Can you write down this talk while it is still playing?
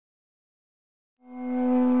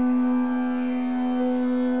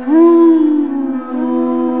Om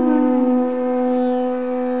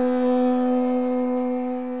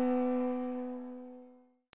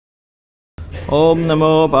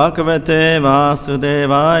Namo Bhagavate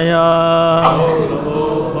Vasudevaya.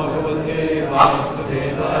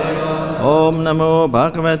 Om Namo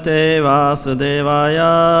Bhagavate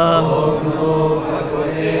Vasudevaya.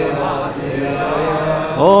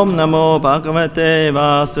 Om Namo Bhagavate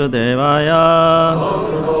Vasudevaya.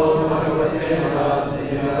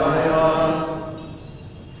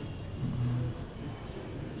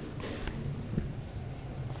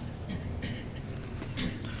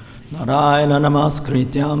 Narayana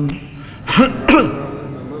Namaskrityam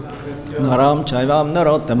Naram Chaivam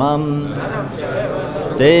Narottamam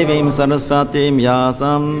Devim Sarasvatim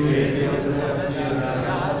Yasam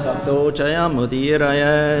Sato Chayam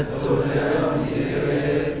Udirayet.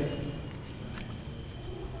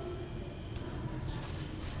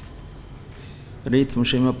 Read from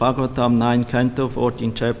Srimad Bhagavatam 9 Canto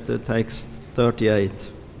 14 chapter text 38.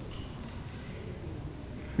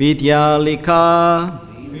 Vidyalika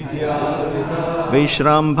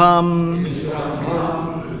Vishrambham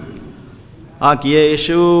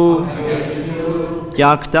Agyeshu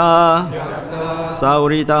Tyakta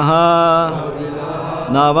Sauritaha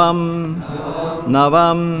Navam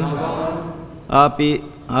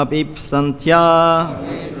Abhipsantya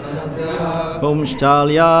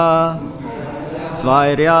Humshchalya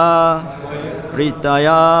Svairya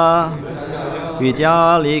Vritaya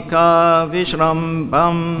Vidyalika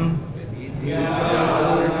Vishrambham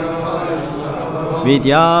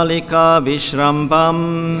Vidyalika Vishrambham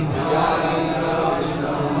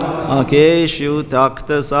Akeshu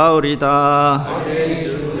Takta Saurita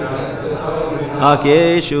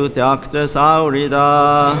Akeshu Takta Saurita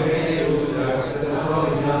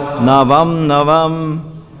Navam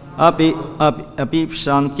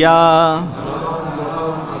Abhipsantya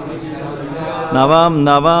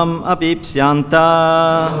Navam Abhipsyanta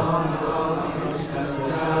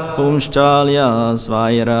Humshchalya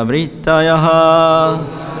Svaira Vritayaha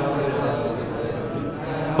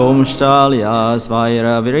Humshchalya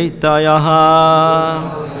Svaira Vritayaha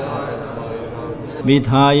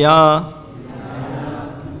Vidhaya,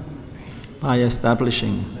 by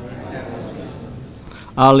establishing.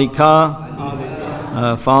 Alika,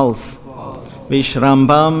 false.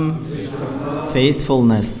 Vishrambham,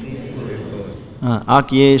 faithfulness.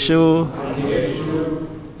 Agyeshu,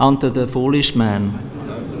 unto the foolish man.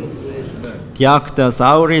 Tyakta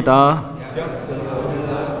Saurita,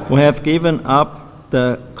 who have given up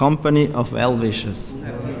the company of well-wishers.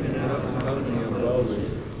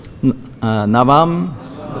 Navam,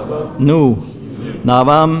 nu.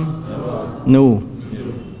 Navam, nu.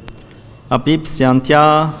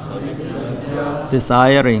 Abhipsyantya,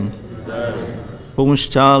 desiring.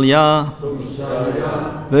 Pungschalya,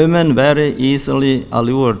 women very easily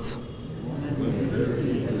allured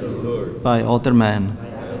by other men.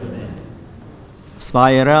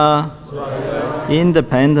 Svaira,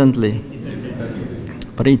 independently.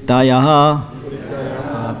 Pritayaha,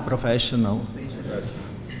 professional.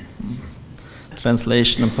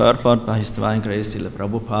 Translation and purport by His Divine Grace Srila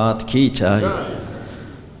Prabhupada Ki Jai.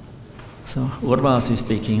 So, Urvasi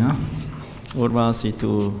speaking, huh? Urvasi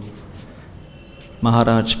to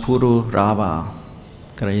Maharaj Puru Rava,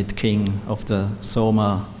 great king of the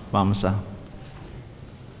Soma Vamsa.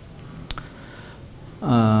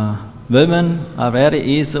 Women are very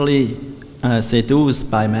easily seduced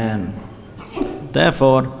by men.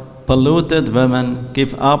 Therefore, polluted women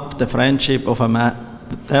give up the friendship of a man.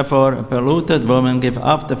 Therefore, a polluted woman give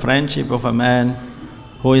up the friendship of a man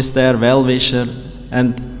who is their well-wisher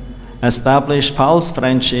and establish false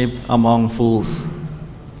friendship among fools.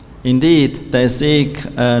 Indeed, they seek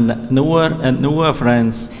newer and newer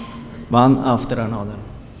friends, one after another.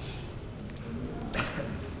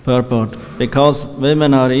 Purport. Because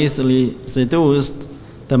women are easily seduced,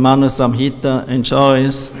 the Manu Samhita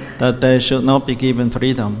enjoins that they should not be given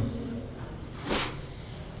freedom.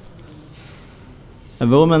 A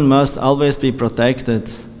woman must always be protected,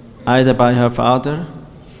 either by her father,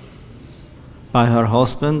 by her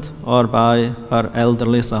husband, or by her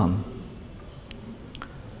elderly son.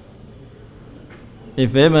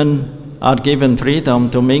 If women are given freedom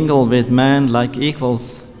to mingle with men like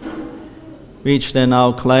equals, which they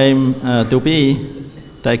now claim to be,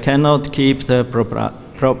 they cannot keep the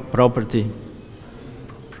propriety.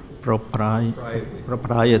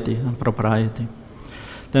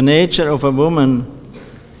 The nature of a woman,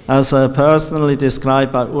 as personally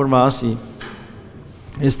described by Urvasi,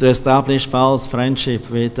 is to establish false friendship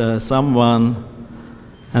with someone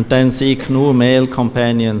and then seek new male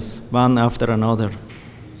companions, one after another.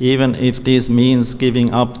 even if this means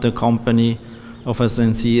giving up the company of a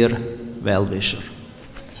sincere well-wisher.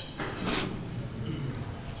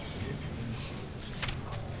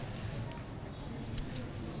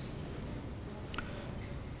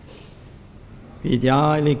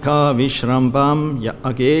 Vidyalika Vishrambam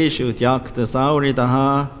Ageshu Tyakta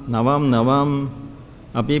Sauridaha Navam Navam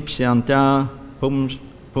Abhipsyantya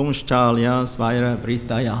Pumschalya Svaira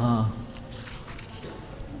Britayaha.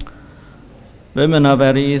 Women are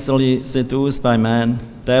very easily seduced by men,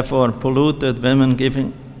 therefore polluted women give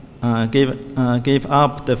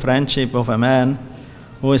up the friendship of a man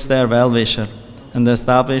who is their well-wisher and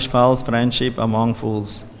establish false friendship among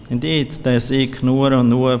fools. Indeed, they seek newer and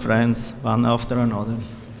newer friends, one after another.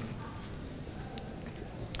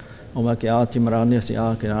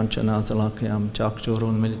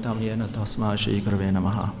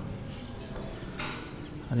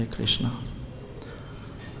 Hare Krishna.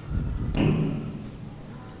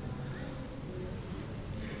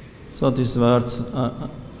 So these words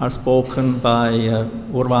are spoken by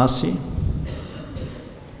Urvasi.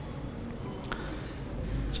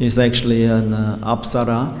 She is actually an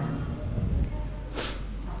Apsara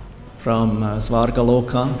from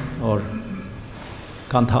Svargaloka or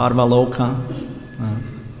Gandharva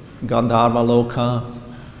Loka,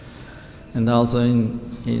 and also in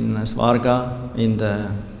Svarga, in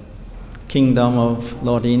the kingdom of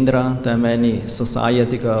Lord Indra, there are many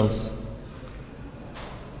society girls.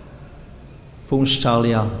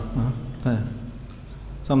 Pumschalya.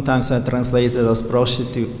 Sometimes they're translated as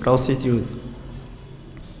prostitute.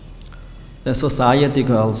 The society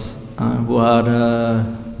girls who are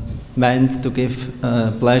meant to give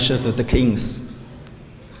pleasure to the kings.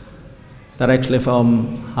 They're actually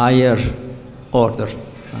from higher order,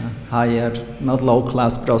 higher, not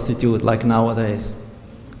low-class prostitute like nowadays.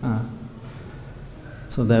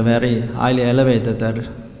 So they're very highly elevated, they're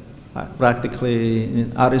practically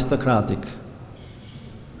aristocratic.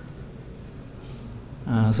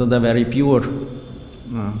 So they're very pure.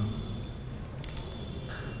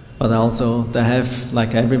 But also they have,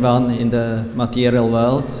 like everyone in the material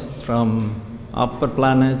world, from upper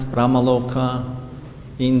planets, Brahmaloka,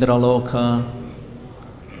 Indraloka,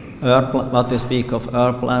 what to speak of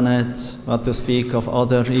Earth planets, what to speak of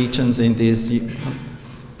other regions in this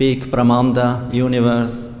big Brahmanda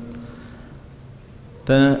universe.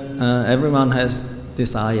 Everyone has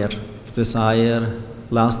desire,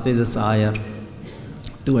 lasting desire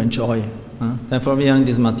to enjoy. Therefore we are in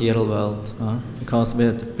this material world, because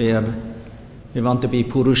we want to be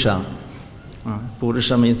Purusha.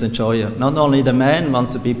 Purusha means enjoyer. Not only the man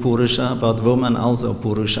wants to be Purusha, but woman also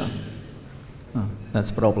Purusha. That's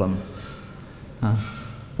the problem.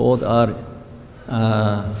 Both are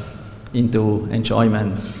into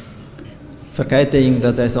enjoyment, forgetting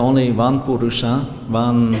that there's only one Purusha,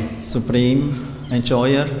 one supreme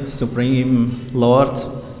enjoyer, supreme Lord,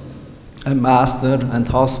 a master and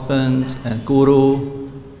husband and guru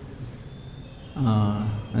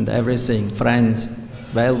and everything, friend,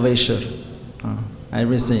 well-wisher,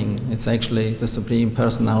 everything. It's actually the Supreme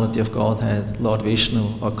Personality of Godhead, Lord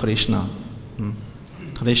Vishnu or Krishna.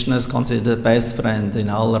 Krishna is considered the best friend in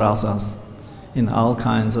all rasas, in all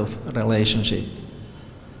kinds of relationship.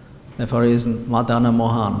 Therefore he is Madana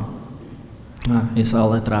Mohan, he's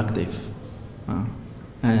all attractive.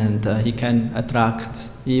 And he can attract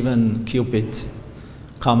even Cupid,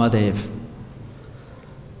 Kamadev.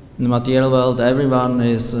 In the material world, everyone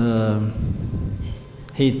is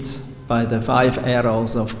hit by the 5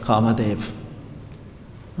 arrows of Kamadev.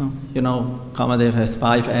 You know, Kamadev has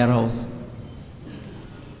 5 arrows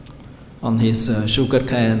on his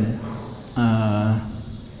sugarcane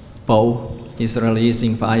bow. He's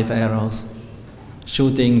releasing 5 arrows,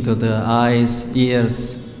 shooting to the eyes,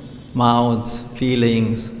 ears, mouth,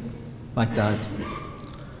 feelings, like that.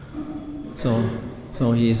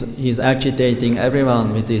 So he's agitating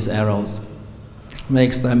everyone with these arrows,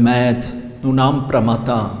 makes them mad. Nunam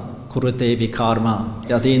pramata kurute vikarma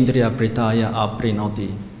yadindriya pritaya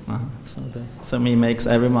aprinoti. So he makes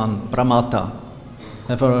everyone pramata.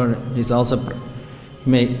 Therefore he's also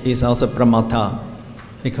pramata,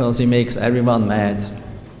 because he makes everyone mad.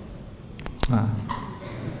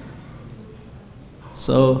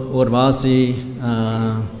 So Urvasi,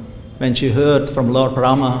 when she heard from Lord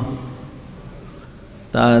Brahma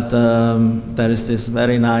that there is this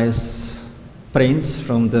very nice prince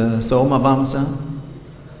from the Soma Vamsa,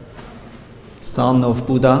 son of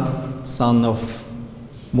Buddha, son of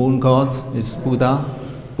moon god, is Buddha.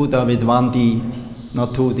 Buddha with 1D,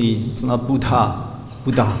 not 2D, it's not Buddha,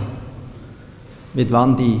 Buddha with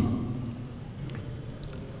 1D.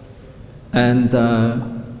 And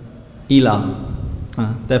Ila,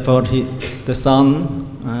 Therefore, the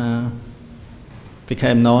son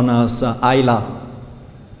became known as Aila.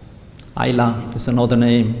 Aila is another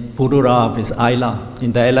name. Pururav is Aila.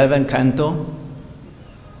 In the 11th canto,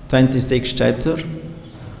 26th chapter,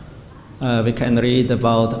 we can read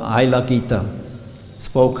about Aila Gita,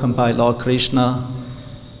 spoken by Lord Krishna.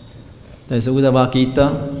 There's Uddhava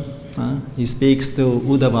Gita. He speaks to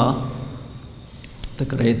Uddhava, the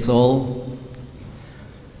great soul,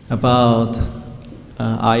 about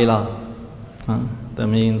Aila. That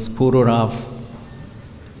means Pururav,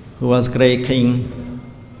 who was great king.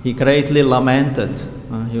 He greatly lamented.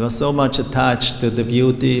 He was so much attached to the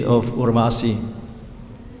beauty of Urvasi,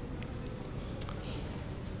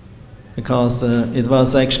 because it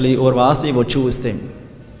was actually Urvasi who chose him,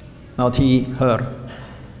 not he, her.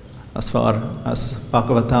 As far as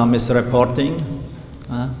Bhagavatam is reporting,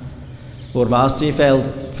 Urvasi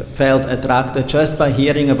felt attracted just by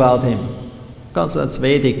hearing about him, because that's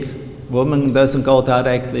Vedic. Woman doesn't go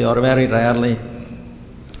directly, or very rarely,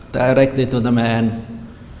 directly to the man,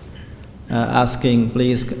 asking,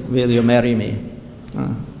 please, will you marry me?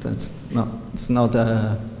 It's not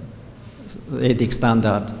a Vedic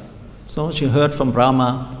standard. So she heard from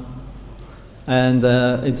Brahma, and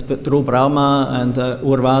it's through Brahma and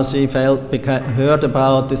Urvasi heard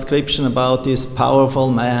about description about this powerful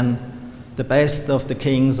man, the best of the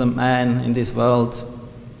kings and men in this world,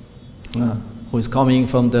 who is coming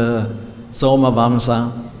from the Soma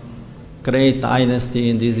Vamsa, great dynasty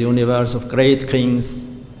in this universe of great kings,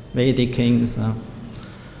 Vedic kings.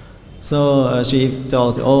 So she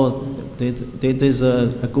thought, oh, this is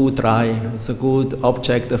a good try. It's a good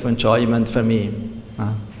object of enjoyment for me.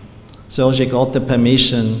 So she got the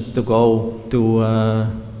permission to go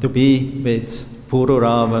to be with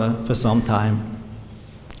Pururava for some time,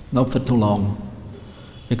 not for too long,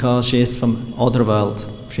 because she is from other world.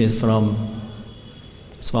 She is from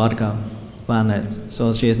Svarga planet,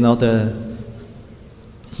 so she is not a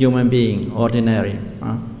human being, ordinary,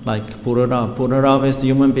 like Pururava. Pururava is a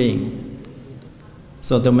human being.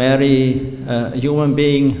 So to marry a human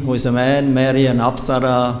being who is a man, marry an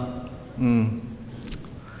Apsara,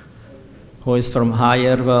 who is from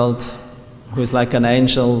higher world, who is like an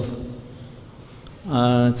angel,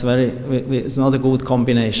 it's not a good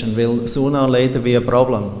combination. Will sooner or later be a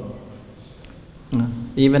problem.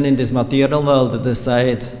 Even in this material world, the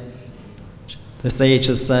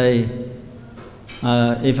sages say,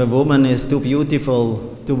 if a woman is too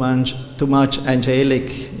beautiful, too much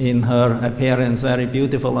angelic in her appearance, very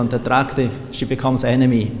beautiful and attractive, she becomes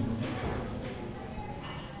enemy.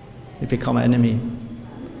 She becomes enemy.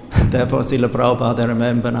 Therefore, Srila Prabhupada, I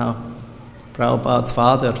remember now, Prabhupada's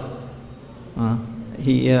father, when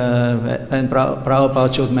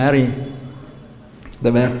Prabhupada should marry,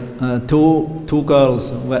 there were two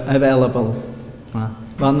girls were available.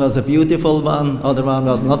 One was a beautiful one, other one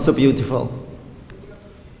was not so beautiful.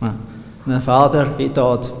 The father, he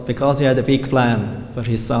thought, because he had a big plan for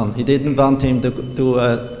his son, he didn't want him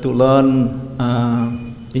to learn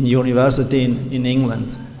in university in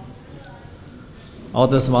England.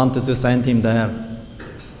 Others wanted to send him there,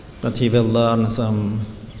 but he will learn some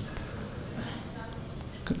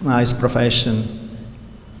nice profession,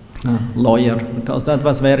 lawyer, because that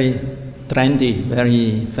was very trendy,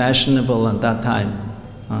 very fashionable at that time.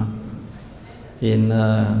 In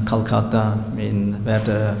Calcutta, where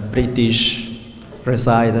the British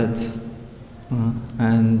resided,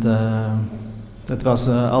 and that was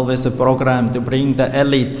always a program to bring the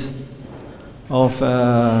elite of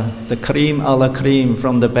the cream a la cream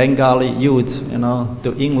from the Bengali youth,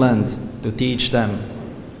 to England to teach them,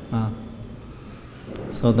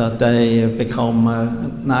 so that they become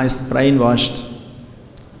nice brainwashed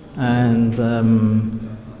and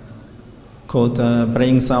could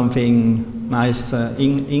bring something nice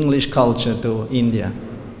English culture to India.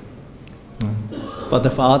 But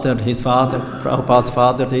his father, Prabhupada's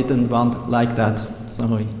father, didn't want like that.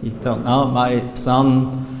 So he thought, no, my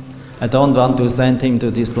son, I don't want to send him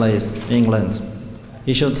to this place, England.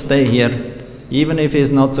 He should stay here, even if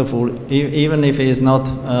he's not even if he's not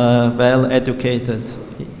well educated,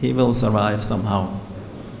 he will survive somehow.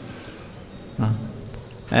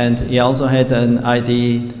 And he also had an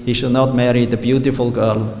idea, he should not marry the beautiful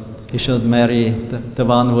girl, he should marry the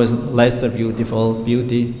one who is lesser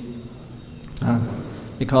beauty,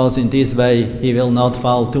 because in this way he will not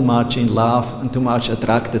fall too much in love and too much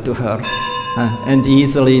attracted to her. And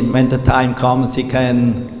easily, when the time comes, he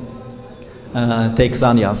can take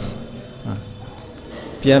sannyas.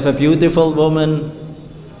 If you have a beautiful woman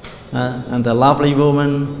and a lovely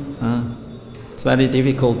woman, it's very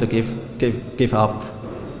difficult to give up,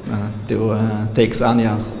 to take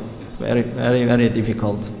sannyas. It's very, very, very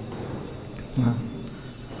difficult.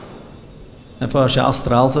 Therefore,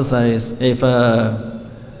 Shastra also says, if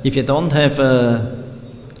you don't have a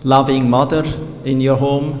loving mother in your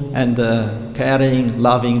home and a caring,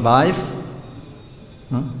 loving wife,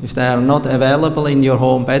 if they are not available in your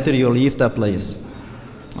home, better you leave that place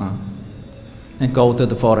and go to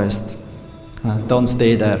the forest. Don't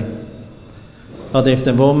stay there. But if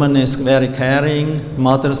the woman is very caring,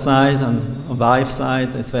 mother side and wife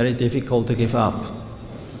side, it's very difficult to give up.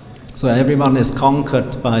 So everyone is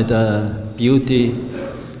conquered by the beauty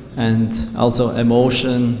and also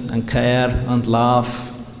emotion and care and love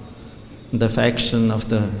and affection of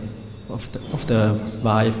the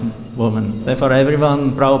wife, woman. Therefore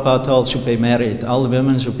everyone, Prabhupada told, should be married. All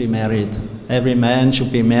women should be married. Every man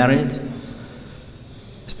should be married,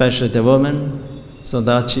 especially the woman, so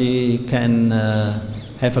that she can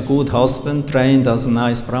have a good husband, trained as a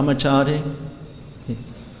nice brahmachari.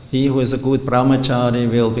 He who is a good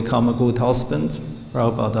brahmachari will become a good husband.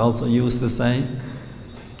 Prabhupada also used to say.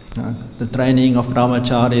 The training of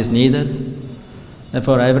brahmachari is needed.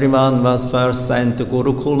 Therefore everyone was first sent to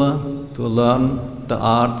Gurukula to learn the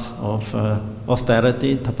art of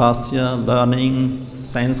austerity, tapasya, learning,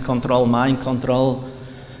 sense control, mind control.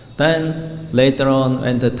 Then later on,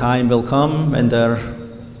 when the time will come, when they're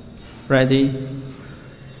ready,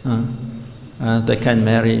 they can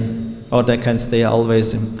marry, or they can stay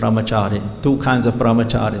always in brahmachari. Two kinds of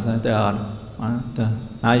brahmacharis there are, the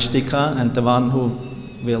Naishtika and the one who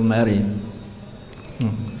will marry.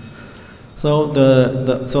 So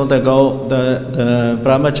the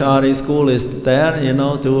brahmachari school is there,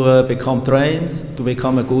 to become trained, to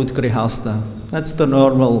become a good grihasta. That's the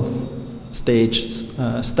normal stage,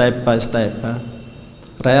 step by step.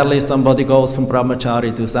 Rarely somebody goes from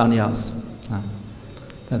brahmachari to sannyas.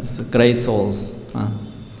 That's the great souls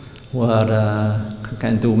who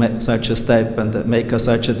can do such a step and make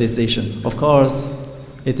such a decision. Of course,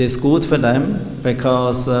 it is good for them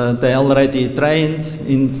because they already trained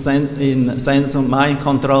in sense of mind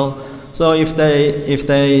control. So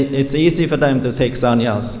it's easy for them to take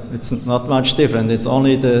sannyas. It's not much different. It's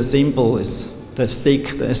only the symbol the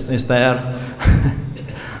stick is there,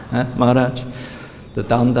 Maharaj, the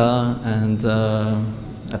danda, and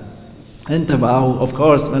the vow. Of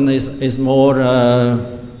course, one is more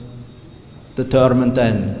determined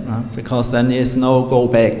then, because then there's no go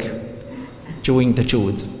back, chewing the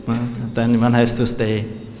chewed. Then one has to stay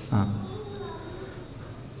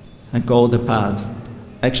and go the path.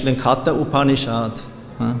 Actually, in Katha Upanishad,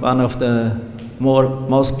 one of the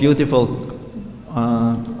most beautiful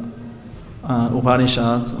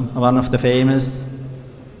Upanishads, one of the famous.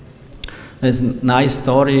 There's a nice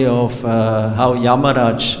story of how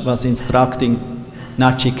Yamaraj was instructing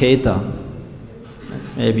Nachiketa.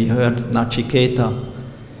 Maybe you heard Nachiketa.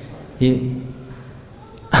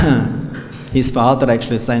 His father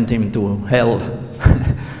actually sent him to hell.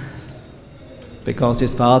 Because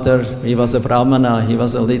his father, he was a brahmana, he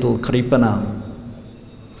was a little kripana.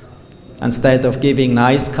 Instead of giving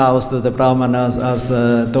nice cows to the brahmanas as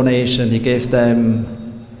a donation, he gave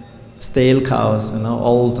them stale cows,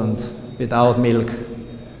 old and without milk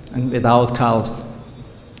and without calves.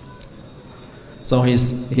 So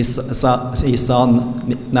his son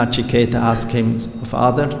Nachiketa asked him,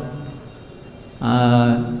 Father,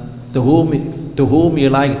 to whom you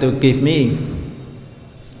like to give me?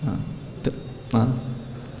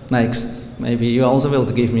 Next, maybe you also will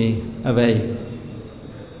give me away.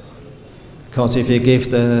 Because if you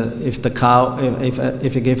give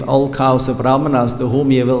if you give all cows to brahmanas, to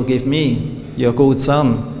whom you will give me, your good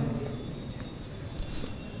son?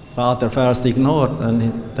 Father first ignored,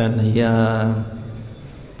 and then he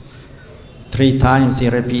 3 times he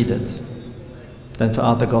repeated. Then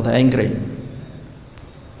father got angry.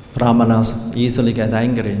 Brahmanas easily get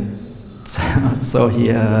angry, so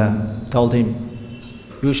he told him,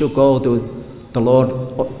 "You should go to the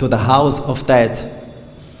Lord, to the house of death,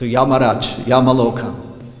 to Yamaraj, Yamaloka."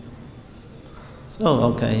 So,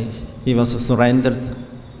 okay, he was a surrendered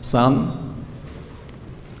son.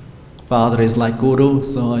 Father is like Guru,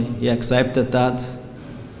 so he accepted that.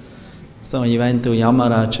 So he went to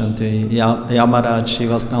Yamaraj, and to Yamaraj, he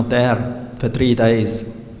was not there for 3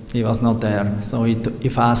 days. He was not there, so he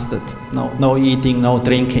fasted. No eating, no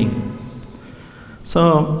drinking.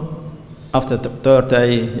 So, after the 3rd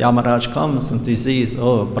day, Yamaraj comes and he sees,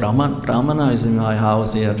 oh, Brahmana is in my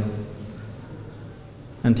house here.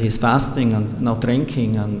 And he's fasting and not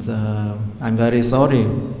drinking, and I'm very sorry.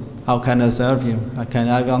 How can I serve you?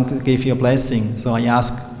 I want to give you a blessing. So I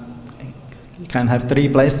ask, you can have 3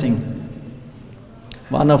 blessings.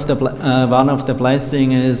 one of the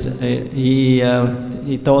blessing is he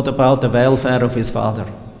thought about the welfare of his father.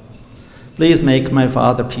 Please make my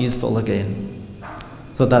father peaceful again,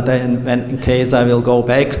 so that in case I will go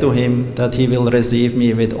back to him, that he will receive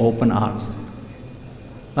me with open arms.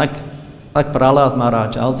 Like Prahlad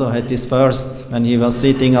Maharaj also had his first, when he was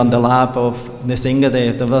sitting on the lap of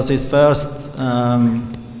Nrsingadev, that was his first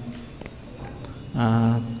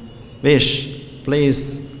wish.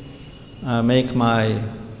 Please make my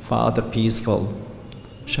father peaceful,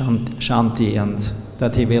 Shanti, and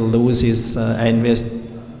that he will lose his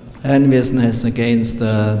enviousness against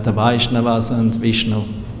the Vaishnavas and Vishnu.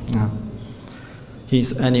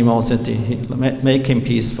 His animosity, make him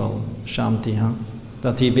peaceful, Shanti,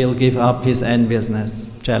 that he will give up his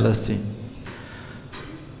enviousness, jealousy.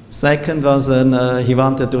 Second was he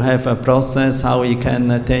wanted to have a process how he can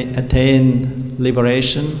attain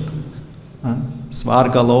liberation.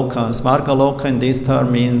 Svargaloka. Svargaloka in this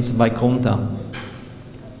term means Vaikuntha.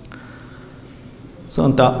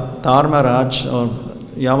 So Dharmaraj or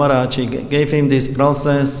Yamaraj, he gave him this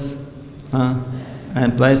process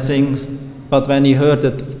and blessings. But when he heard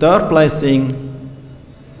the third blessing,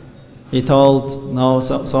 he told, no,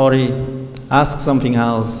 sorry, ask something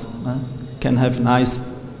else. Can have nice,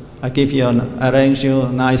 arrange you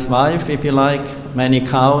a nice wife if you like, many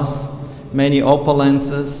cows, many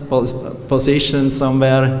opulences, positions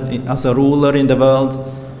somewhere as a ruler in the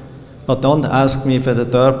world. But don't ask me for the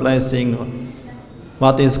third blessing,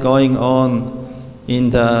 what is going on in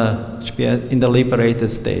the liberated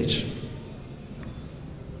stage.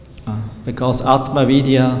 Because Atma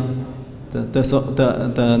Vidya,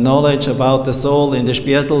 the knowledge about the soul in the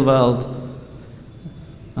spiritual world,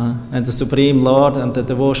 and the Supreme Lord and the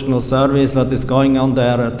devotional service, what is going on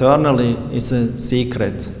there eternally, is a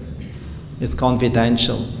secret. It's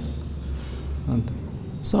confidential. And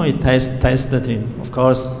so he tested him. Of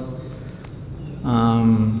course,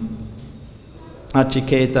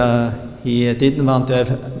 Nachiketa, he didn't want to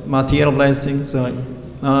have material blessings, so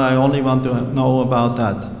no, I only want to know about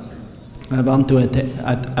that. I want to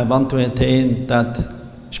attain that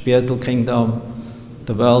spiritual kingdom,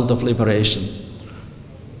 the world of liberation.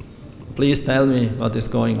 Please tell me what is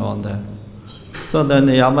going on there. So then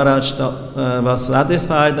Yamaraj was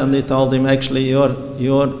satisfied, and he told him, actually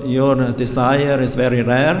your desire is very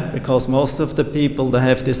rare, because most of the people, they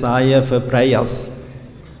have desire for prayas.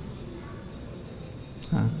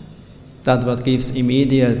 That what gives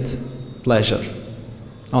immediate pleasure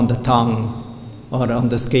on the tongue or on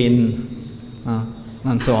the skin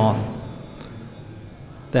and so on.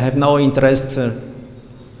 They have no interest for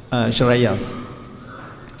Shreyas,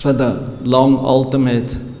 for the long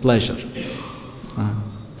ultimate pleasure.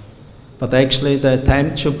 But actually the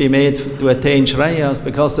attempt should be made to attain Shreyas,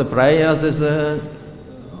 because the Prayas is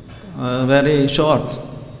very short,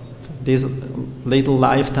 this little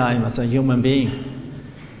lifetime as a human being.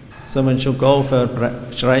 Someone should go for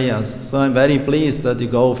Shreyas. So I'm very pleased that you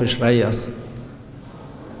go for Shreyas.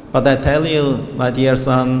 But I tell you, my dear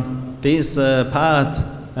son, this path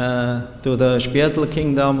to the spiritual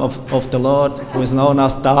kingdom of the Lord, who is known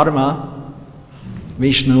as Dharma,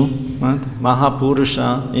 Vishnu,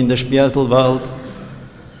 Mahapurusha in the spiritual world,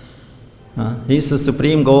 he's the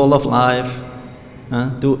supreme goal of life,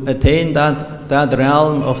 to attain that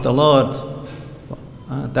realm of the Lord.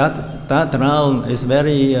 That realm is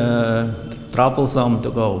very troublesome to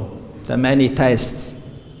go. There are many tests.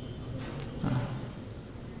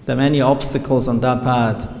 There are many obstacles on that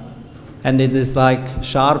path. And it is like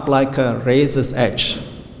sharp like a razor's edge.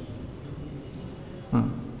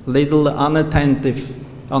 Little unattentive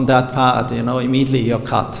on that path, immediately you're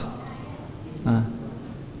cut.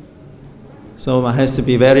 So one has to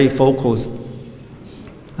be very focused.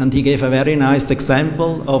 And he gave a very nice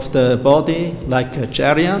example of the body like a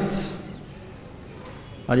chariot.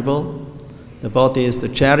 Haribol? The body is the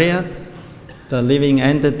chariot. The living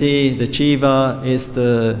entity, the jiva, is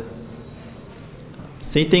the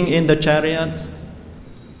sitting in the chariot.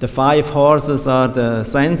 The 5 horses are the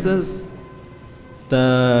senses.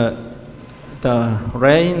 The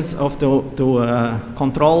reins to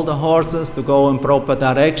control the horses, to go in proper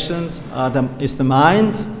directions, is the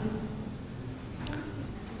mind.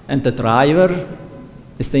 And the driver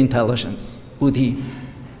is the intelligence, buddhi.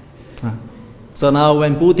 So now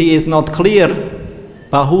when buddhi is not clear,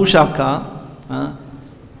 bahushaka,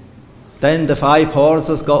 then the 5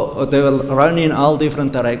 horses they will run in all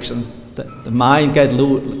different directions. The mind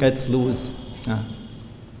gets loose.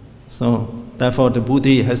 So therefore the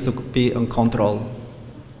buddhi has to be in control.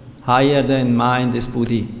 Higher than mind is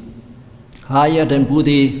buddhi. Higher than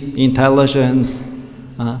buddhi, intelligence,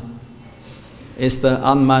 is the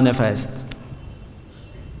unmanifest.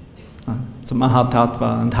 the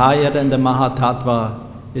Mahatattva, and higher than the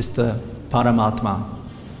Mahatattva is the Paramatma,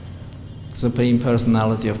 Supreme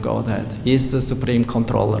Personality of Godhead. He is the Supreme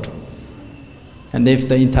Controller. And if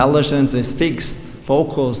the intelligence is fixed,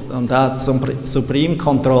 focused on that Supreme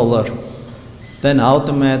Controller, then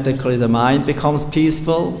automatically the mind becomes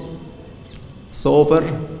peaceful, sober,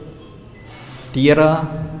 dhira,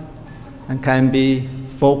 and can be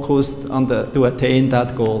focused on to attain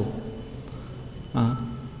that goal.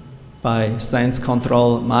 By sense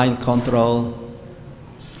control, mind control,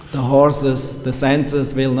 the horses, the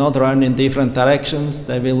senses will not run in different directions.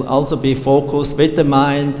 They will also be focused with the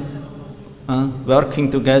mind, working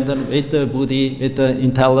together with the buddhi, with the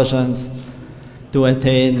intelligence, to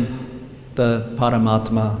attain the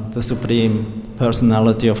Paramatma, the Supreme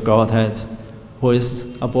Personality of Godhead, who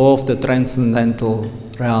is above the transcendental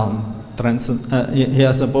realm. He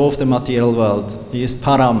is above the material world. He is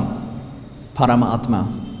Paramatma.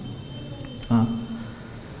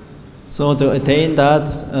 So to attain that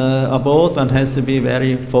abode, one has to be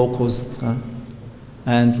very focused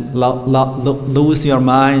and lose your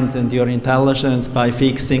mind and your intelligence by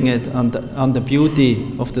fixing it on the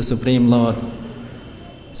beauty of the Supreme Lord.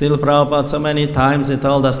 Srila Prabhupada so many times he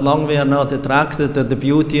told us, long we are not attracted to the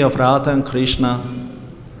beauty of Radha and Krishna,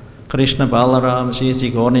 Krishna Balaram, Shri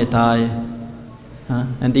Gornitai,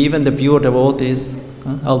 and even the pure devotees,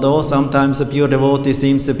 although sometimes a pure devotee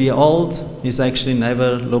seems to be old, he's actually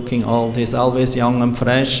never looking old. He's always young and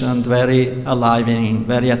fresh and very enlivening,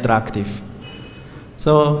 very attractive.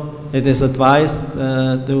 So it is advised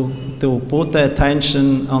to put the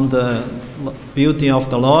attention on the beauty of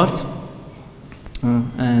the Lord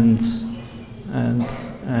and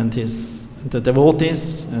the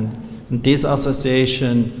devotees, and in this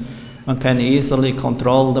association one can easily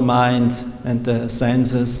control the mind and the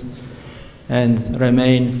senses and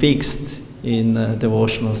remain fixed in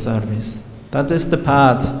devotional service. That is the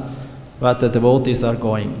path where the devotees are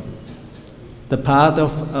going. The path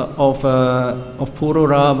of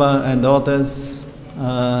Pururava and others,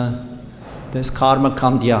 there's karma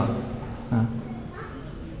kandya.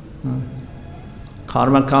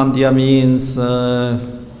 Karma kandya means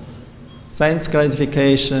sense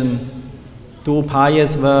gratification, do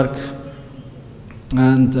pious work,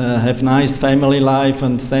 and have nice family life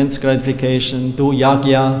and sense gratification, do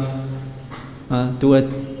yagya,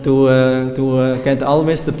 get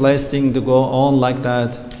always the blessing to go on like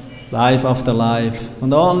that, life after life.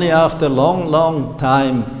 And only after long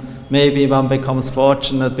time, maybe one becomes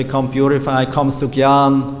fortunate, becomes purified, comes to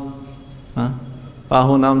Gyan.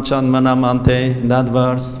 Bahunam Chanmanam Ante, in that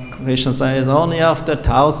verse, Krishna says, only after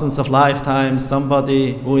thousands of lifetimes,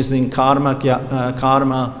 somebody who is in karma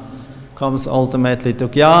comes ultimately to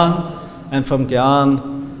Gyan, and from Gyan,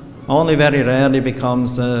 only very rarely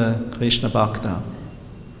becomes Krishna Bhakta.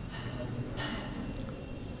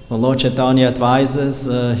 So Lord Chaitanya advises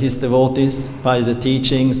his devotees by the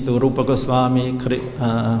teachings to Rupa Goswami,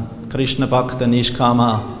 Krishna Bhakta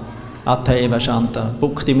Nishkama, Ateva Shanta,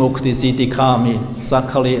 Bhukti Mukti Siddhi Kami,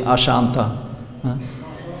 Sakali Ashanta.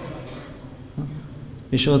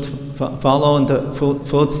 We should follow in the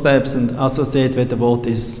footsteps and associate with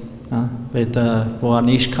devotees, with who are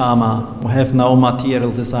Nishkama, who have no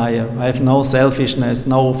material desire, who have no selfishness,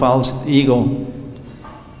 no false ego.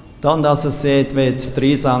 Don't associate with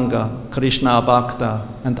Strisanga, Krishna Bhakta,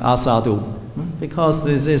 and Asadu, because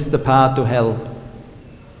this is the path to hell.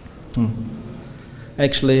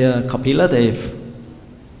 Actually, Kapila Dev,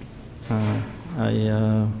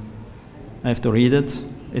 I have to read it.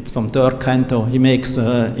 It's from 3rd canto. He makes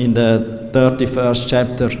in the 31st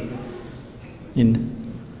chapter, in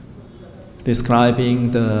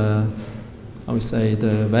describing the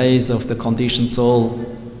ways of the conditioned soul,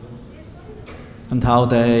 and how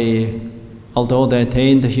they, although they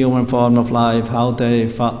attain the human form of life, how they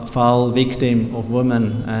fall victim of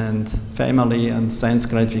women and family and sense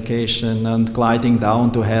gratification and gliding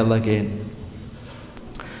down to hell again.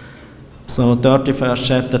 So 31st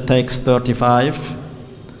chapter, text 35,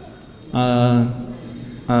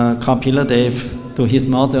 Kapila Dev, to his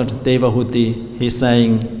mother Devahuti, he's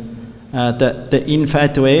saying, the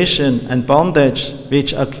infatuation and bondage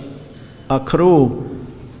which accrue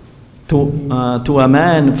to a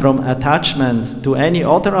man from attachment to any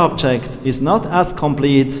other object is not as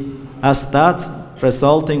complete as that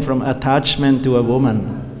resulting from attachment to a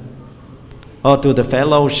woman, or to the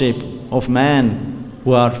fellowship of men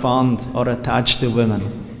who are fond or attached to women.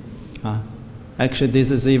 Actually,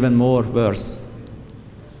 this is even more worse.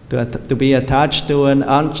 To be attached to an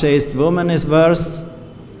unchaste woman is worse,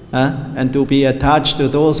 and to be attached to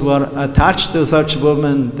those who are attached to such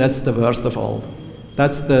women, that's the worst of all.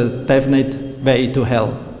 That's the definite way to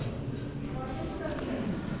hell.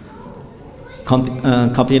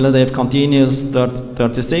 Kapila Dev continues,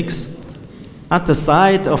 36. At the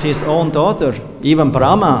sight of his own daughter, even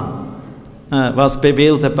Brahma was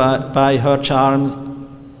bewildered by her charm,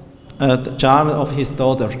 the charm of his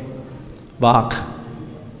daughter, Vak.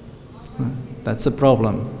 That's the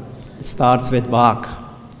problem. It starts with Vak,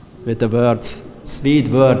 with the words, sweet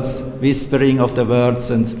words, whispering of the words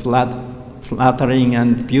and flattering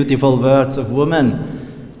and beautiful words of women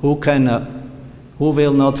who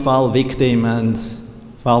will not fall victim and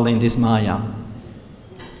fall in this Maya.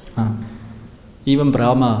 Even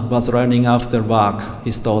Brahma was running after Vak,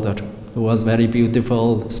 his daughter, who was very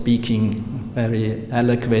beautiful, speaking very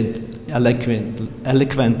eloquently.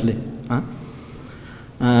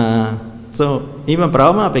 So even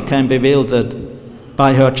Brahma became bewildered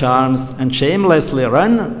by her charms and shamelessly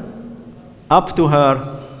ran up to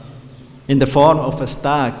her in the form of a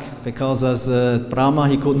stag, because as Brahma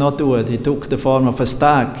he could not do it. He took the form of a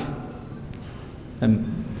stag, a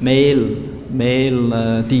male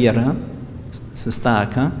deer. It's a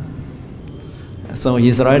stag. So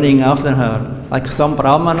he's running after her. Like some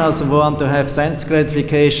brahmanas who want to have sense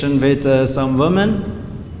gratification with some woman,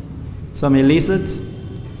 some illicit,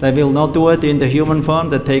 they will not do it in the human form,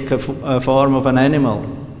 they take a form of an animal.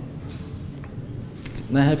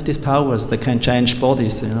 They have these powers, they can change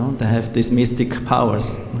bodies, they have these mystic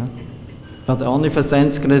powers. But only for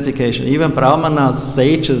sense gratification. Even brahmanas,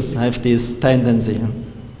 sages, have this tendency.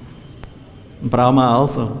 Brahma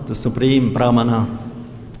also, the supreme brahmana,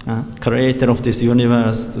 creator of this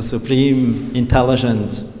universe, the supreme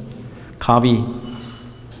intelligent Kavi.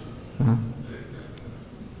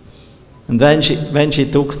 And then she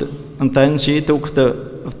took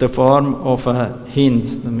the form of a hind,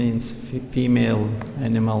 that means female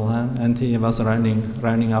animal, and he was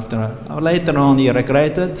running after her. Later on he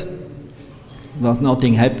regretted,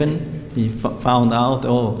 nothing happened. He found out,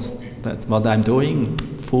 that's what I'm doing,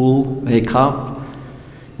 fool, wake up.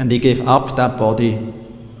 And he gave up that body,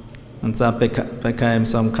 and that became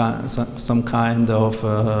some kind of,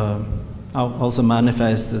 also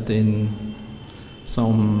manifested in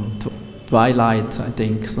some twilight, I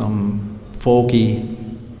think, some foggy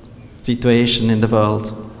situation in the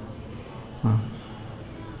world.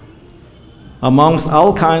 Amongst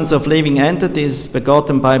all kinds of living entities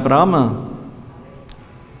begotten by Brahma,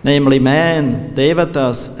 namely man,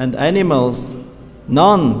 devatas, and animals,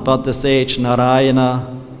 none but the sage Narayana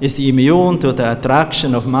is immune to the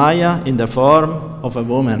attraction of Maya in the form of a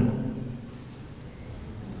woman.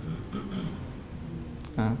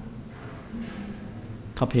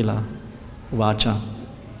 Kapila Vacha.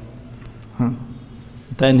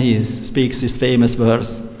 Then he speaks this famous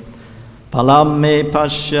verse. Palam me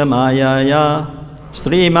pasya mayaya,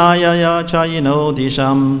 Sri mayaya chayino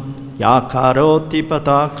disham, Yakaroti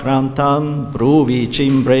patakrantan, Bruvi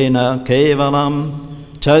chimbrena kevalam.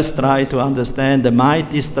 Just try to understand the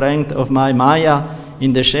mighty strength of my Maya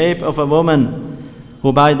in the shape of a woman,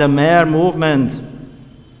 who by the mere movement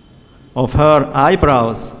of her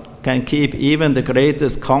eyebrows can keep even the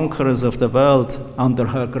greatest conquerors of the world under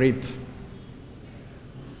her grip.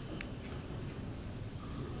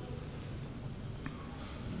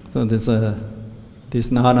 So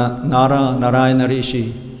this Narayana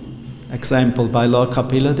Rishi example by Lord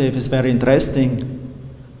Kapila Dev is very interesting,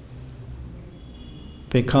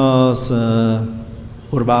 because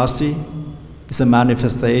Urvasi is a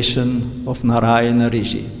manifestation of Narayana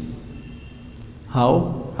Rishi.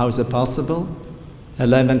 How? How is it possible?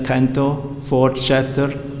 11th canto, 4th chapter,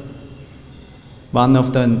 one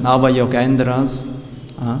of the Nava-Yogendras,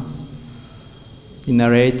 he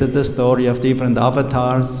narrated the story of different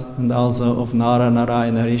avatars and also of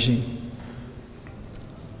Narayana Rishi.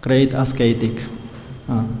 Great ascetic.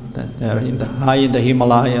 They're high in the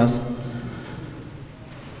Himalayas.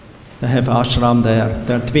 They have ashram there.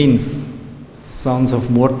 They're twins, sons of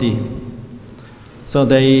Murti. So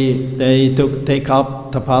they take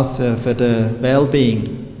up tapasya for the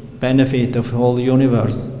well-being, benefit of the whole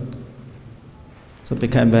universe. So it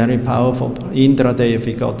became very powerful. Indra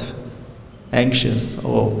Devi got anxious.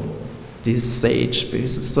 Oh, this sage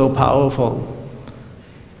is so powerful.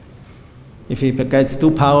 If he gets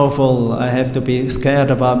too powerful, I have to be scared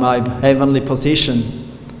about my heavenly position.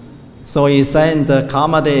 So he sent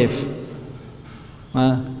Kamadev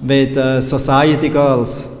with society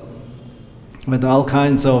girls, with all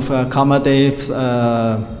kinds of Kamadev's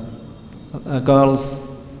girls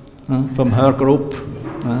from her group,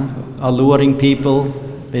 alluring people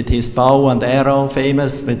with his bow and arrow,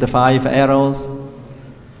 famous with the 5 arrows,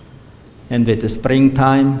 and with the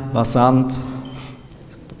springtime, Vasant,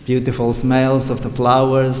 beautiful smells of the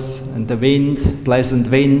flowers and the wind, pleasant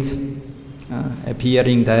wind.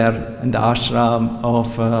 appearing there in the ashram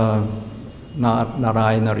of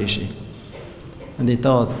Narayana Rishi. And he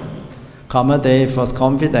thought, Kamadev was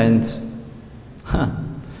confident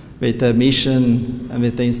with the mission and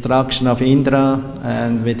with the instruction of Indra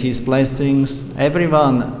and with his blessings.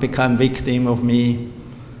 Everyone became victim of me.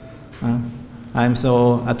 I'm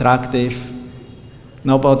so attractive.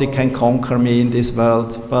 Nobody can conquer me in this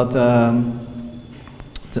world. But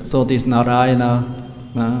so this Narayana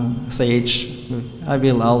sage, I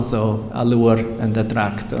will also allure and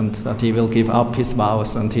attract, and that he will give up his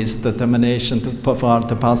vows and his determination to perform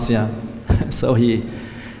tapasya. So he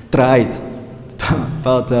tried,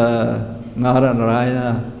 but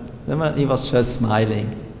Narayana, he was just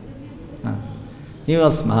smiling. He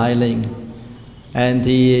was smiling, and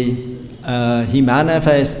he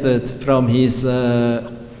manifested from his own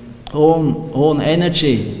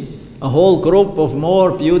energy a whole group of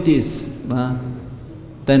more beauties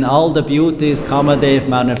than all the beauties Kamadev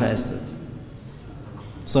manifested.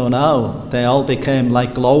 So now they all became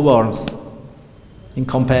like glowworms in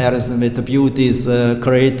comparison with the beauties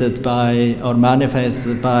created by or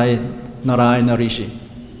manifested by Narayana Rishi.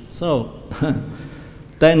 So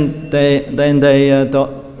then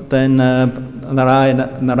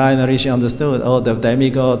Narayana Rishi understood, oh, the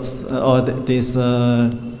demigods, these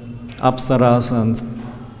apsaras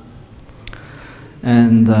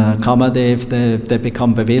and Kamadev, they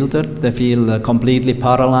become bewildered, they feel completely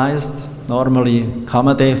paralyzed. Normally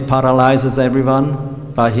Kamadev paralyzes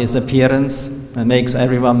everyone by his appearance and makes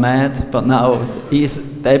everyone mad, but now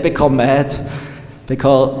they become mad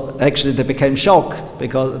because actually they became shocked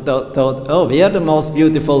because they thought, oh, we are the most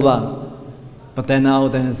beautiful one. But then now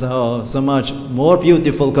there's so much more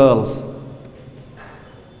beautiful girls.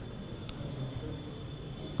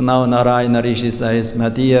 Now Narayana Rishi says, my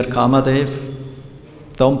dear Kamadev,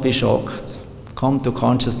 don't be shocked. Come to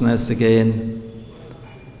consciousness again.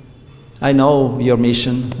 I know your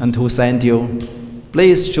mission and who sent you.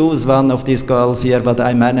 Please choose one of these girls here that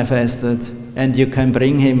I manifested, and you can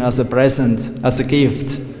bring him as a present, as a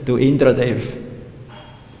gift to Indradev.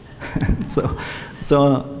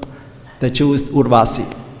 So they choose Urvasi.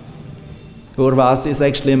 Urvasi is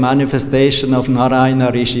actually a manifestation of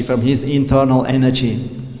Narayana Rishi from his internal energy.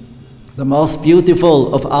 The most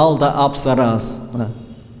beautiful of all the apsaras.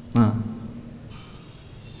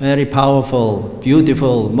 Very powerful,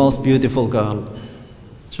 beautiful, most beautiful girl.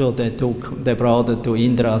 So they brought it to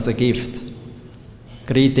Indra as a gift.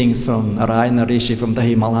 Greetings from Narayana Rishi from the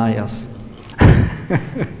Himalayas.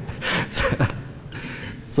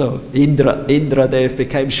 So Indradev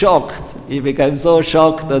became shocked. He became so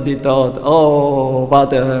shocked that he thought, oh,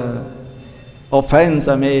 what a offense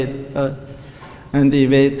I made. And he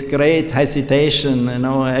with great hesitation,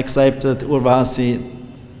 accepted Urvasi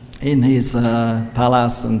in his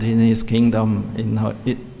palace and in his kingdom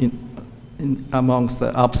amongst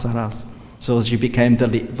the apsaras. So she became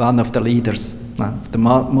one of the leaders, the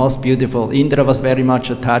most beautiful. Indra was very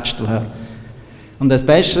much attached to her. And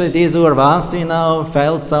especially this Urvasi now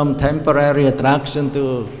felt some temporary attraction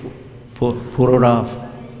to Pururav.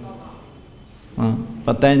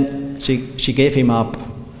 But then she gave him up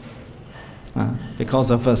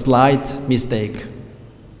because of a slight mistake.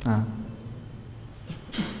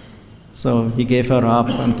 So he gave her up,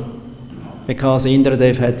 and because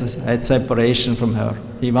Indradev had separation from her,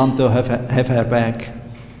 he wanted to have her back.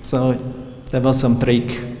 So there was some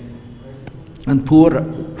trick. And poor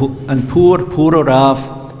Pururav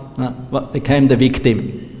became the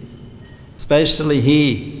victim. Especially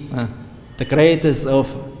he, the greatest of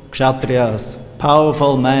Kshatriyas,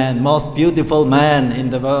 powerful man, most beautiful man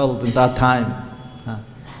in the world at that time.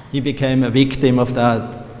 He became a victim of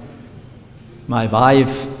that. My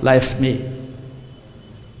wife left me.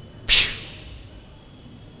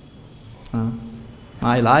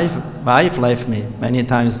 My wife left me. Many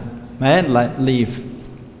times men leave.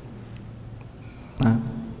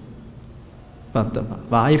 But the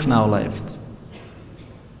wife now left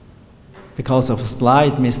because of a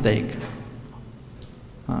slight mistake.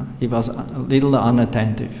 He was a little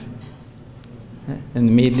unattentive, and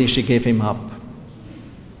immediately she gave him up.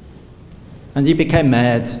 And he became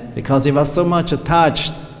mad because he was so much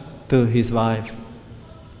attached to his wife.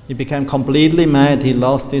 He became completely mad, he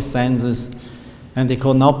lost his senses, and he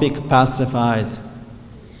could not be pacified.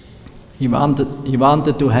 He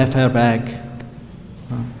wanted to have her back.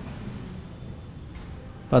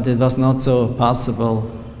 But it was not so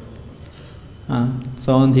possible. One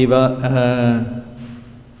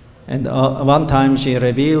time she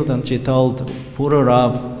revealed and she told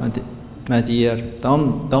Pururav, my dear,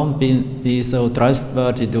 don't be so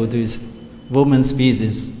trustworthy to this woman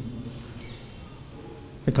species.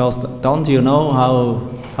 Because don't you know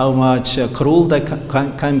how much cruel that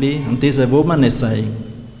can be? And this a woman is saying.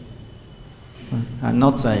 I'm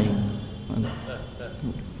not saying.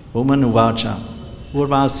 Woman uvacha.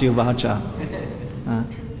 Urvasi uvacha.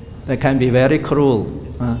 They can be very cruel.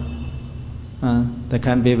 They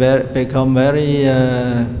can be become very,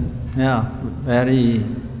 very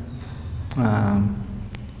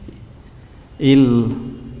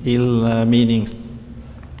ill meanings,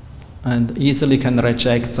 and easily can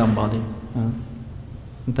reject somebody.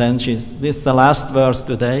 Then this is the last verse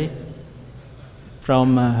today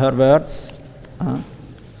from her words.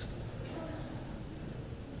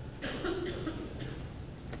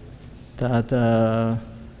 That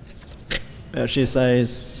where she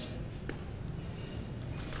says,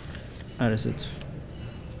 where is it?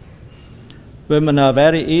 Women are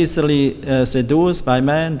very easily seduced by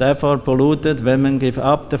men, therefore polluted women give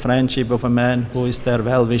up the friendship of a man who is their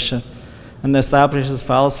well-wisher and establishes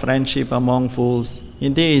false friendship among fools.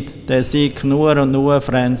 Indeed, they seek newer and newer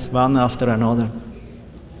friends, one after another.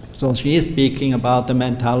 So she is speaking about the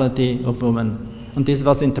mentality of women. And this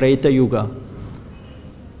was in Treta Yuga.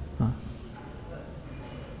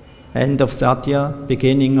 End of Satya,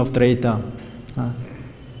 beginning of Treta.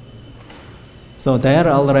 So there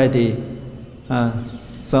already,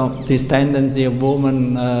 so this tendency of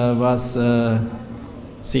woman was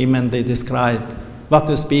seemingly described. What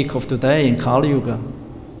to speak of today in Kali Yuga?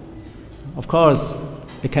 Of course,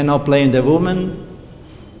 we cannot blame the woman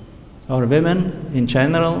or women in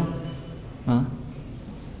general.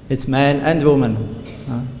 It's man and woman,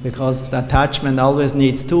 because the attachment always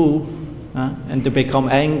needs two, and to become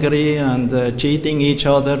angry and cheating each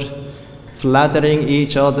other, flattering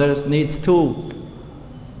each other needs two.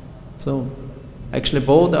 So actually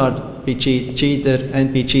both are be cheated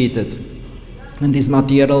and be cheated in this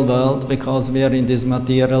material world, because we are in this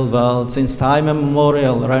material world since time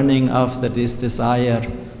immemorial, running after this desire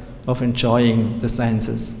of enjoying the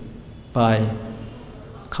senses by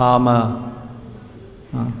karma,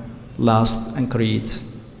 lust and greed.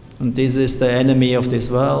 And this is the enemy of this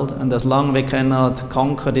world, and as long we cannot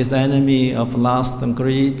conquer this enemy of lust and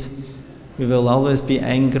greed, we will always be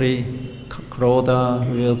angry, krodha,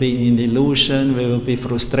 we will be in illusion, we will be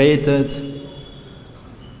frustrated,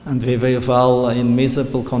 and we will fall in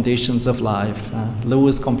miserable conditions of life,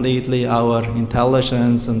 lose completely our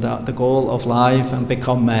intelligence and the goal of life, and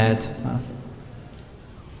become mad.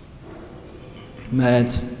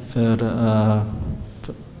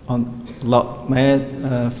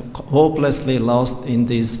 Hopelessly lost in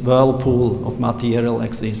this whirlpool of material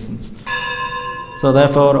existence. So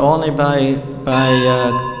therefore, only by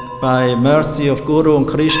mercy of Guru and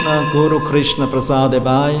Guru Krishna Prasade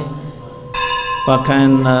Bhai, we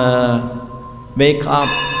can wake up,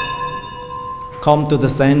 come to the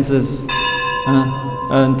senses,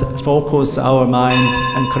 and focus our mind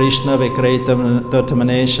and Krishna with great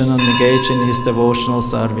determination and engage in his devotional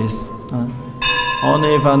service.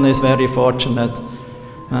 Only one is very fortunate.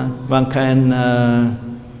 One can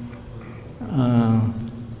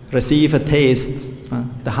receive a taste,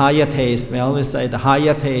 the higher taste. We always say the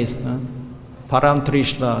higher taste. Param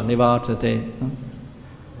Trishva Nivartate.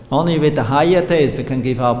 Only with the higher taste we can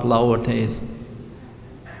give up lower taste.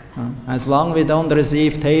 As long as we don't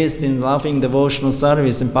receive taste in loving devotional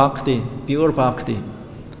service, in bhakti, pure bhakti,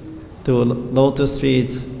 to lotus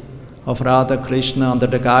feet of Radha Krishna under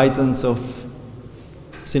the guidance of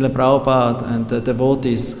Srila Prabhupada and the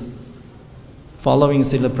devotees, following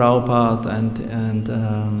Srila Prabhupada and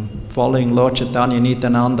following Lord Chaitanya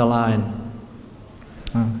Nityananda line.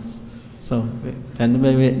 So then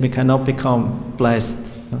we cannot become blessed.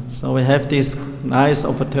 So we have this nice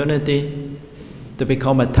opportunity to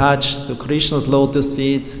become attached to Krishna's lotus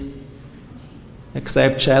feet,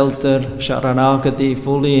 accept shelter, Sharanagati,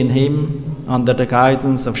 fully in him, under the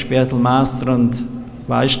guidance of spiritual master and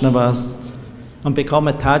Vaishnavas, and become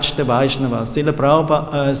attached to Vaishnavas.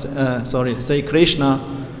 Sri Krishna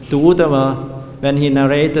to Uddhava, when he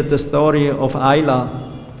narrated the story of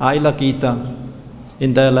Aila Gita,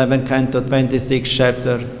 in the 11th canto, 26th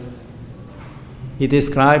chapter, he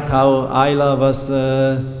described how Aila was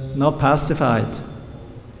not pacified.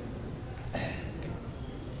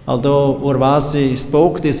 Although Urvasi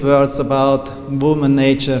spoke these words about woman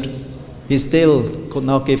nature, he still could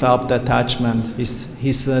not give up the attachment.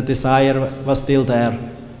 His desire was still there.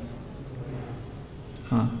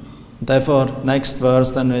 Therefore, next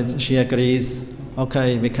verse, then she agrees,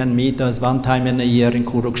 okay, we can meet us one time in a year in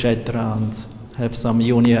Kurukshetra and have some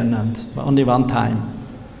union, and only one time.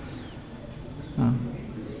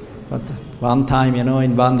 But one time,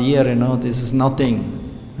 in 1 year, this is nothing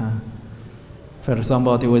for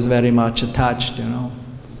somebody who is very much attached,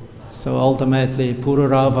 So ultimately,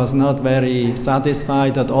 Pururav was not very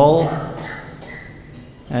satisfied at all,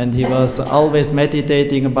 and he was always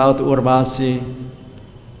meditating about Urvasi.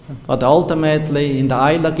 But ultimately, in the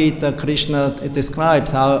Aila-Gita, Krishna describes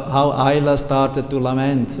how Aila started to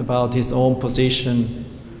lament about his own position,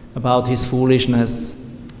 about his foolishness,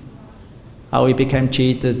 how he became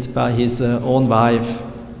cheated by his own wife,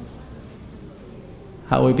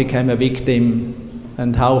 how he became a victim,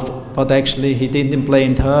 and but actually he didn't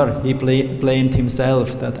blame her, he blamed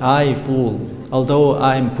himself, that I, fool, although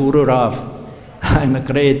I'm Pururav, I'm a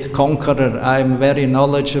great conqueror, I'm very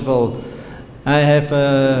knowledgeable, I have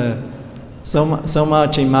so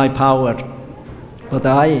much in my power, but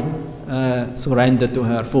I surrendered to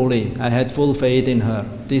her fully. I had full faith in her.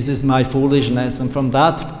 This is my foolishness. And from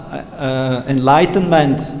that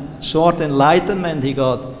enlightenment, short enlightenment he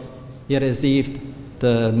got, he received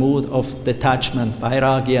the mood of detachment,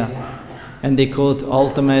 vairagya, and he could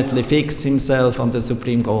ultimately fix himself on the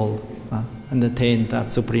supreme goal and attain that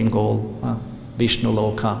supreme goal, Vishnu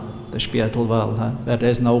Loka, the spiritual world, where there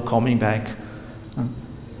is no coming back.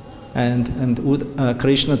 And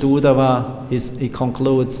Krishna to Uddhava, he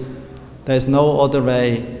concludes, there is no other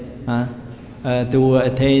way to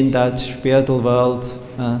attain that spiritual world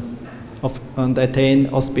and attain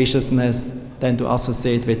auspiciousness than to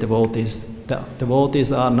associate with devotees. The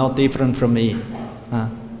devotees are not different from me.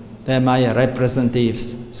 They are my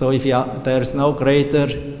representatives. So if there is no greater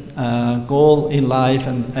goal in life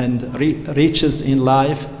and riches in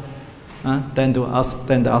life than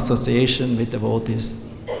the association with devotees.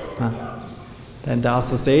 Then the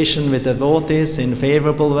association with devotees in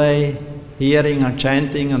favorable way, hearing and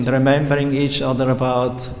chanting and remembering each other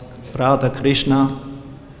about Radha Krishna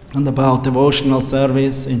and about devotional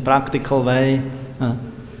service in practical way,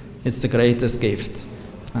 it's the greatest gift.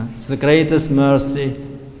 It's the greatest mercy,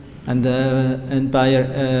 and by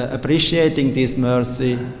appreciating this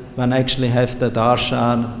mercy, one actually has the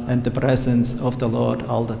darshan and the presence of the Lord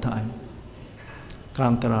all the time.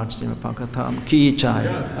 Krantaraj Srimad Bhagavatam Ki Jai,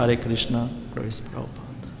 Hare Krishna, praise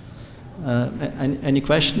Prabhupada. Any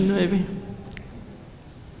question maybe?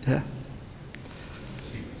 Yeah.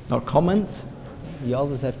 Or comment? You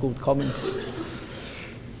always have good comments.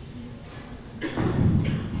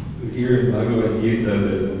 We hear in Bhagavad-Gita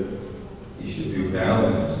that you should be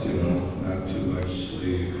balanced, not too much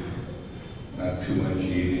sleep, not too much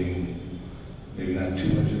eating, maybe not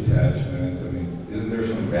too much attachment. I mean, isn't there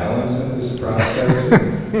some balance in this process? So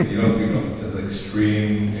you don't become to the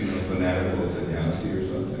extreme, fanatical sannyasi or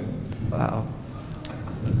something? Wow.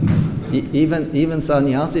 Even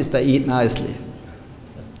sannyasis, they eat nicely.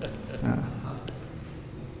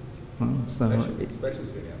 Especially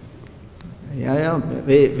sannyasi. Yeah.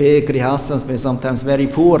 We grihasthas, we're sometimes very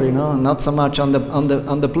poor, not so much on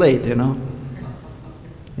the plate,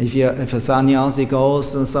 If a sannyasi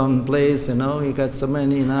goes to some place, he gets so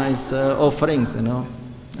many nice offerings, a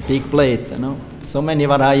big plate, so many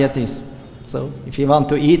varieties. So if you want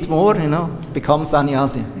to eat more, become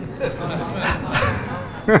sannyasi.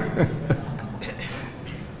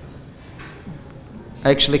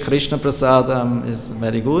 Actually, Krishna Prasadam is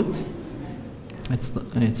very good.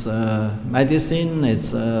 It's medicine.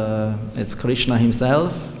 It's Krishna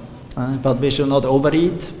himself, but we should not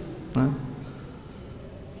overeat.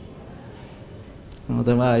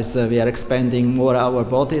 Otherwise, we are expanding more our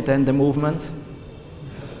body than the movement.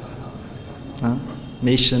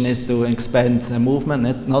 Mission is to expand the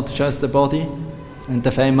movement, not just the body and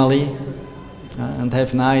the family, and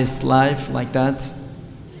have nice life like that.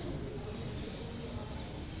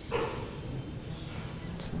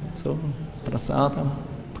 So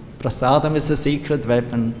prasadam is a secret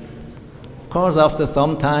weapon. Of course, after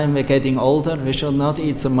some time, we're getting older, we should not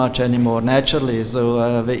eat so much anymore, naturally,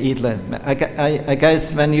 so we eat less. I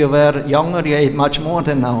guess when you were younger, you ate much more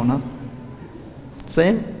than now, no?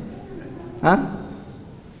 Same? Huh?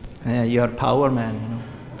 Yeah, you're a power man,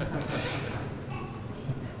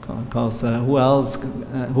 Because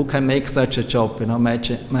who can make such a job,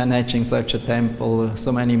 managing such a temple,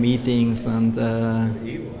 so many meetings, and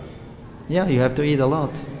yeah, you have to eat a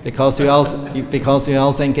lot, because you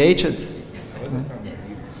also engage it.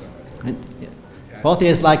 Body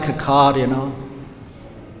is like a car,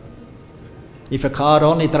 If a car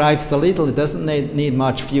only drives a little, it doesn't need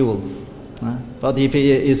much fuel. But if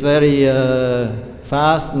it is very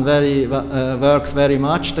fast and works very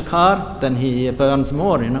much, the car, then he burns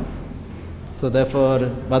more, So therefore,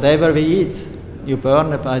 whatever we eat, you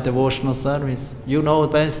burn it by devotional service. You know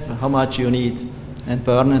best how much you need, and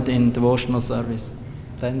burn it in devotional service.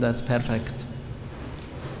 Then that's perfect.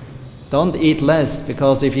 Don't eat less,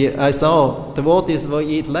 because I saw devotees will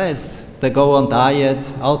eat less, They go on diet,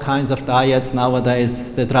 all kinds of diets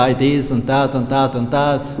nowadays. They try this and that and that and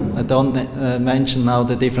that. I don't mention now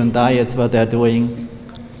the different diets what they're doing.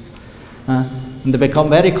 And they become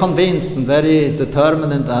very convinced and very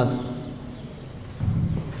determined in that.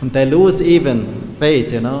 And they lose even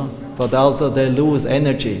weight, but also they lose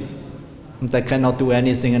energy. And they cannot do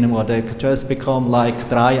anything anymore. They just become like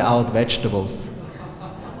dry out vegetables.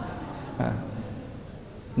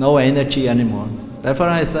 No energy anymore. Therefore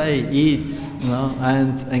I say eat,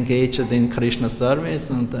 and engage in Krishna service,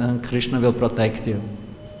 and Krishna will protect you.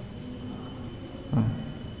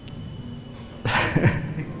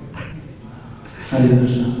 Hare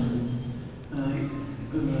Krishna.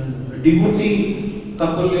 Devotee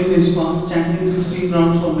couple in ISKCON chanting 16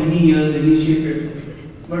 rounds for many years initiated.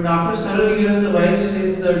 But after several years, the wife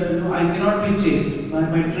says that I cannot be chaste.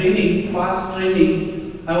 My training, past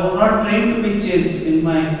training, I was not trained to be chaste in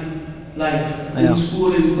my life. In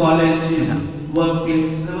school, in college, in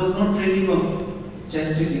workplace, there was no training of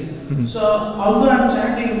chastity. So although I am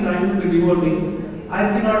chanting and trying to be devotee, I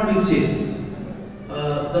cannot be chaste.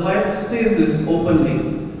 The wife says this openly.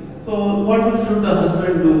 So what should the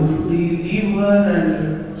husband do? Should he leave her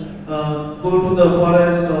and go to the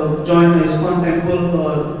forest or join the ISKCON temple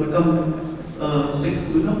or become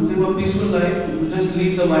live a peaceful life, just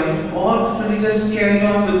leave the wife, or should he just carry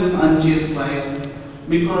on with this unchaste life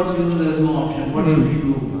because there is no option? What should he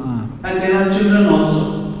do? And there are children also.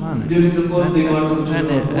 During the course they got some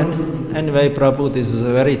children. Anyway, Prabhu, this is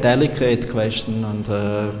a very delicate question, and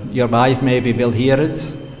your wife maybe will hear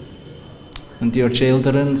it, and your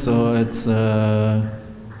children, so it's...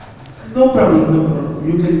 No problem.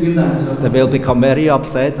 You can give the answer. They will become very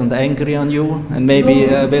upset and angry on you, and maybe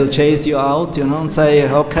will chase you out, and say,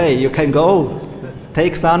 okay, you can go.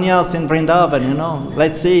 Take sannyas in Vrindavan,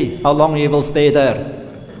 let's see how long you will stay there.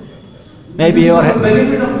 Maybe you're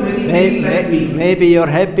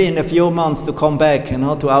happy in a few months to come back,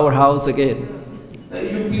 to our house again.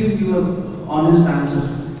 You please give an honest answer.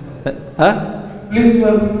 Please give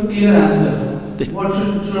a clear answer. What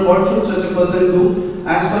should such a person do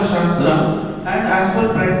as per Shastra and as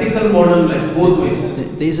per practical modern life, both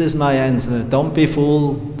ways? This is my answer. Don't be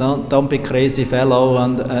fool, don't be crazy fellow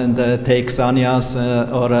and take sannyas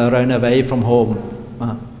or run away from home.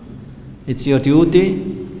 It's your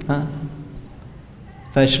duty,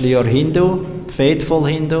 especially you're Hindu, faithful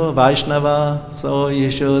Hindu, Vaishnava, so you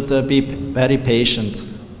should be very patient.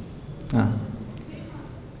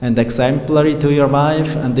 And exemplary to your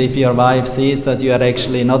wife, and if your wife sees that you are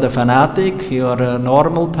actually not a fanatic, you are a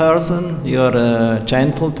normal person, you are a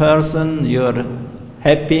gentle person, you are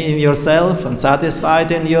happy in yourself and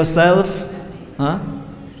satisfied in yourself,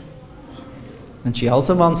 and she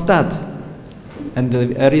also wants that. And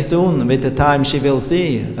very soon, with the time, she will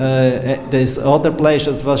see these other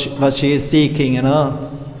pleasures what she is seeking,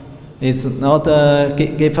 is not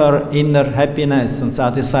give her inner happiness and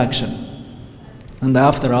satisfaction. And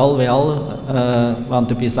after all, we all want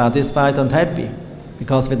to be satisfied and happy.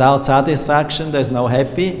 Because without satisfaction, there's no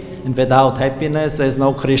happy. And without happiness, there's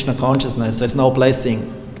no Krishna consciousness, there's no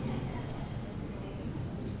blessing.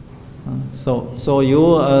 So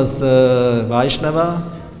you as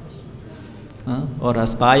Vaishnava, or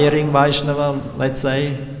aspiring Vaishnava, let's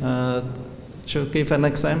say, should give an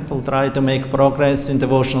example. Try to make progress in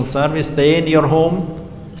devotional service. Stay in your home.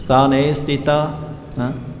 Sthane stita.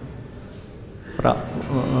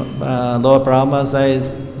 Lord Brahma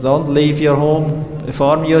says, don't leave your home,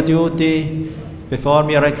 perform your duty, perform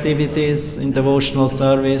your activities in devotional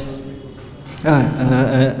service,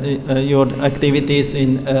 your activities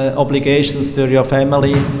in obligations to your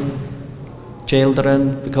family,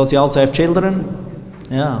 children, because you also have children.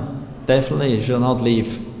 Yeah, definitely you should not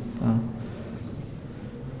leave.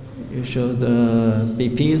 You should be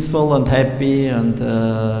peaceful and happy and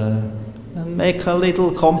make a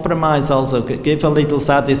little compromise also, give a little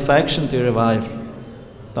satisfaction to your wife.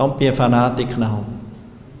 Don't be a fanatic now.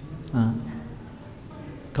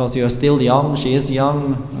 Because you are still young, she is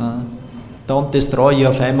young. Don't destroy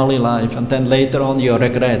your family life and then later on you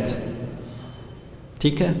regret.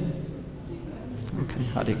 Okay? Okay,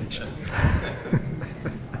 Hare Krishna.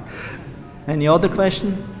 Any other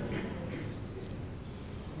question?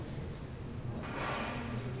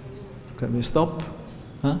 Can we stop?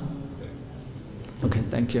 Okay,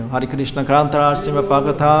 thank you. Hare Krishna Granthar Srimad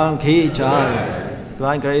Bhagavatam ki jai.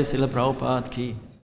 Swami Grace Srila Prabhupada ki.